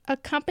A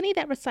company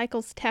that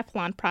recycles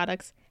Teflon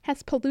products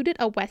has polluted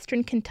a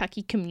western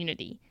Kentucky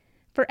community.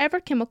 Forever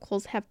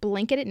Chemicals have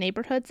blanketed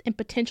neighborhoods and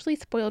potentially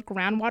spoiled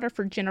groundwater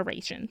for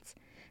generations.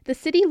 The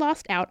city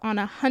lost out on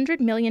a $100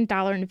 million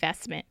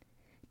investment.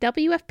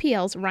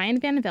 WFPL's Ryan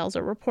Van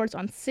Velzer reports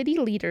on city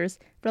leaders'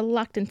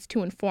 reluctance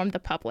to inform the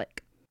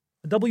public.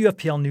 A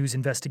WFPL News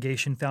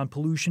investigation found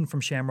pollution from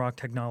Shamrock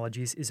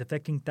Technologies is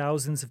affecting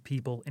thousands of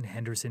people in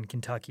Henderson,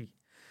 Kentucky.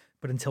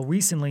 But until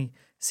recently,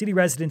 city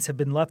residents have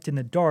been left in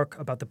the dark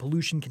about the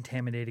pollution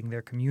contaminating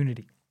their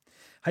community.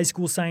 High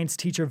school science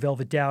teacher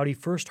Velvet Dowdy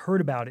first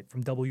heard about it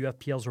from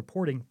WFPL's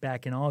reporting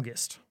back in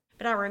August.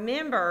 But I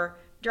remember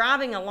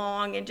driving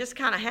along and just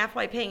kind of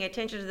halfway paying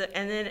attention to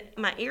and then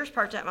my ears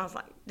perked up and I was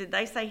like, did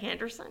they say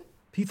Henderson?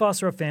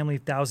 PFAS are a family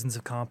of thousands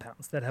of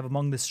compounds that have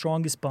among the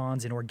strongest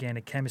bonds in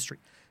organic chemistry,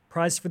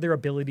 prized for their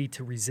ability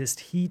to resist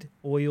heat,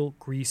 oil,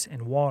 grease,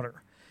 and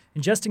water.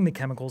 Ingesting the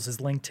chemicals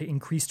is linked to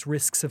increased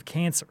risks of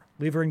cancer,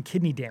 liver and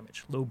kidney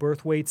damage, low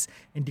birth weights,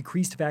 and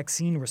decreased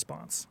vaccine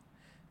response.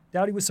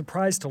 Dowdy was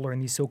surprised to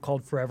learn these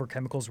so-called forever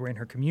chemicals were in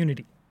her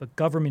community, but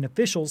government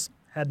officials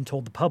hadn't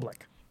told the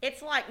public.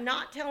 It's like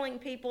not telling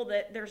people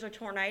that there's a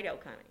tornado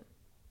coming.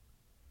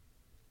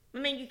 I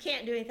mean, you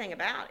can't do anything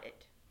about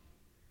it,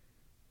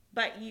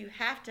 but you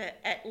have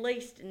to at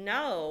least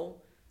know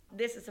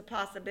this is a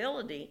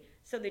possibility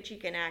so that you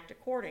can act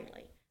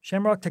accordingly.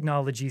 Shamrock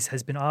Technologies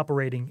has been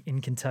operating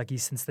in Kentucky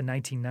since the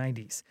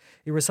 1990s.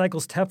 It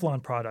recycles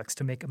Teflon products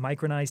to make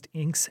micronized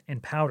inks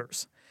and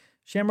powders.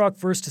 Shamrock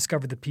first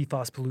discovered the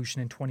PFAS pollution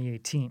in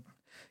 2018.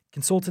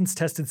 Consultants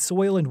tested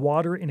soil and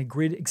water in a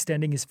grid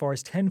extending as far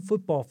as 10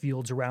 football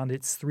fields around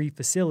its 3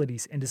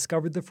 facilities and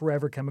discovered the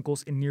forever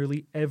chemicals in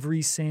nearly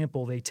every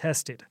sample they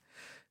tested.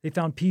 They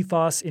found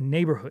PFAS in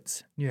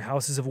neighborhoods, near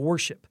houses of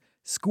worship,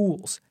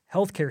 schools,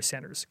 healthcare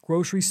centers,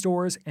 grocery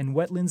stores, and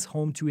wetlands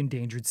home to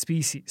endangered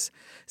species.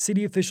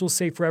 City officials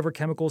say forever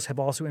chemicals have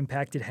also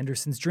impacted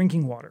Henderson's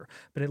drinking water,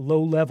 but at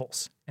low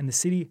levels, and the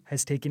city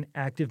has taken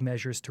active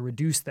measures to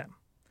reduce them.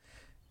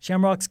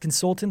 Shamrock's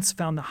consultants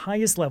found the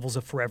highest levels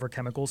of forever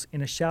chemicals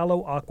in a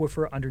shallow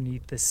aquifer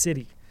underneath the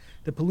city.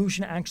 The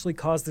pollution actually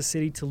caused the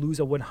city to lose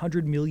a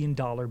 $100 million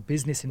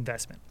business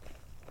investment.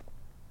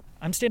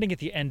 I'm standing at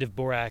the end of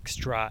Borax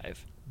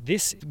Drive.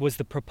 This was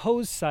the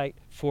proposed site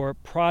for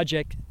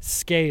Project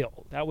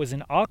Scale. That was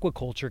an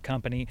aquaculture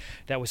company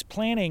that was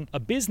planning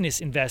a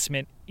business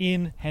investment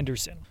in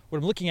Henderson. What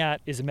I'm looking at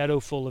is a meadow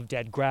full of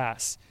dead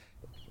grass.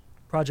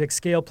 Project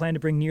Scale planned to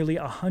bring nearly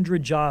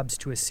 100 jobs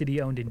to a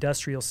city-owned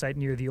industrial site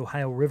near the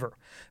Ohio River.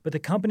 But the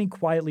company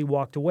quietly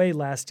walked away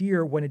last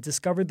year when it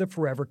discovered the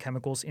forever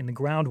chemicals in the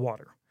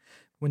groundwater.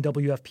 When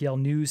WFPL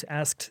News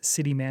asked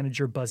city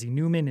manager Buzzy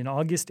Newman in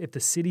August if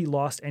the city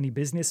lost any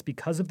business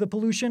because of the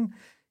pollution,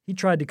 he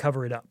tried to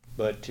cover it up.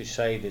 But to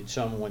say that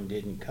someone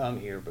didn't come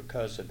here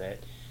because of that,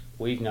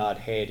 we've not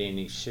had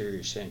any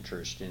serious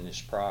interest in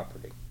this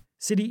property.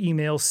 City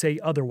emails say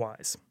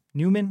otherwise.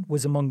 Newman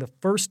was among the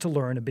first to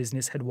learn a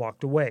business had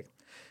walked away.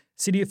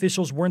 City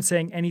officials weren't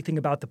saying anything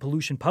about the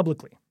pollution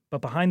publicly,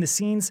 but behind the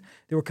scenes,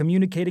 they were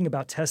communicating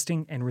about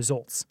testing and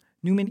results.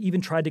 Newman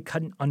even tried to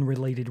cut an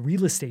unrelated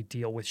real estate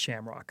deal with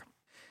Shamrock.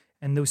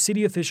 And though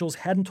city officials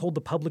hadn't told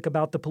the public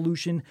about the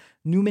pollution,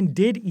 Newman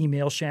did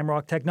email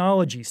Shamrock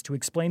Technologies to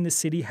explain the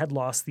city had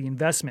lost the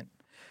investment.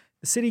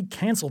 The city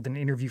canceled an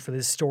interview for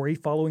this story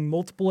following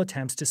multiple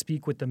attempts to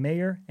speak with the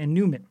mayor and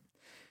Newman.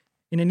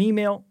 In an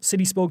email,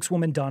 city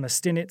spokeswoman Donna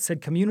Stinnett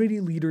said community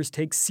leaders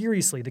take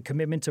seriously the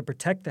commitment to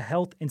protect the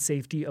health and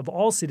safety of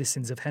all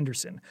citizens of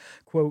Henderson.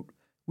 Quote,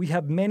 "We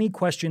have many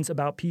questions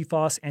about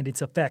PFAS and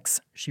its effects,"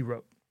 she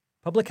wrote.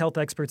 Public health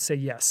experts say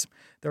yes,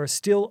 there are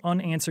still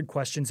unanswered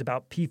questions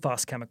about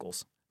PFAS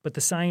chemicals, but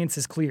the science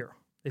is clear.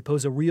 They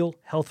pose a real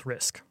health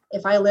risk.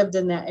 If I lived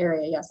in that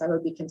area, yes, I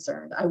would be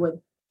concerned. I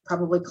would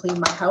probably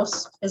clean my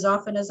house as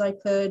often as I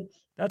could.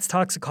 That's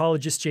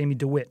toxicologist Jamie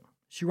DeWitt.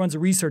 She runs a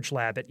research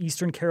lab at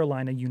Eastern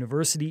Carolina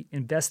University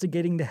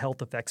investigating the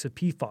health effects of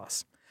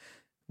PFAS.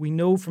 We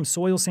know from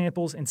soil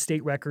samples and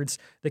state records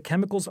that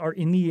chemicals are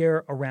in the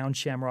air around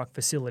Shamrock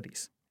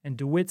facilities. And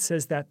DeWitt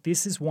says that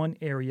this is one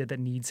area that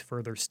needs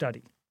further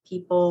study.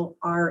 People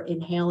are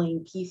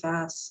inhaling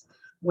PFAS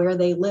where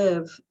they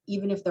live,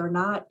 even if they're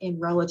not in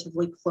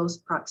relatively close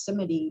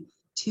proximity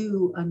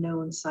to a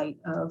known site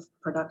of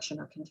production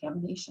or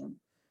contamination.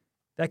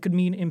 That could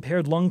mean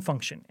impaired lung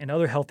function and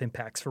other health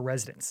impacts for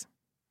residents.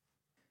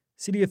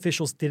 City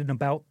officials did an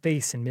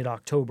about-face in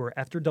mid-October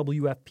after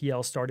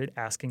WFPL started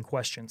asking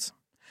questions.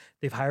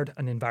 They've hired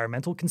an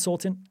environmental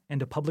consultant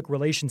and a public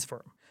relations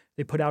firm.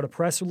 They put out a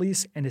press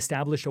release and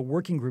established a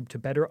working group to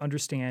better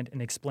understand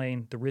and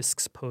explain the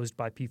risks posed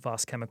by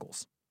PFAS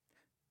chemicals.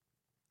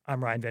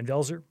 I'm Ryan Van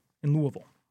Velzer in Louisville.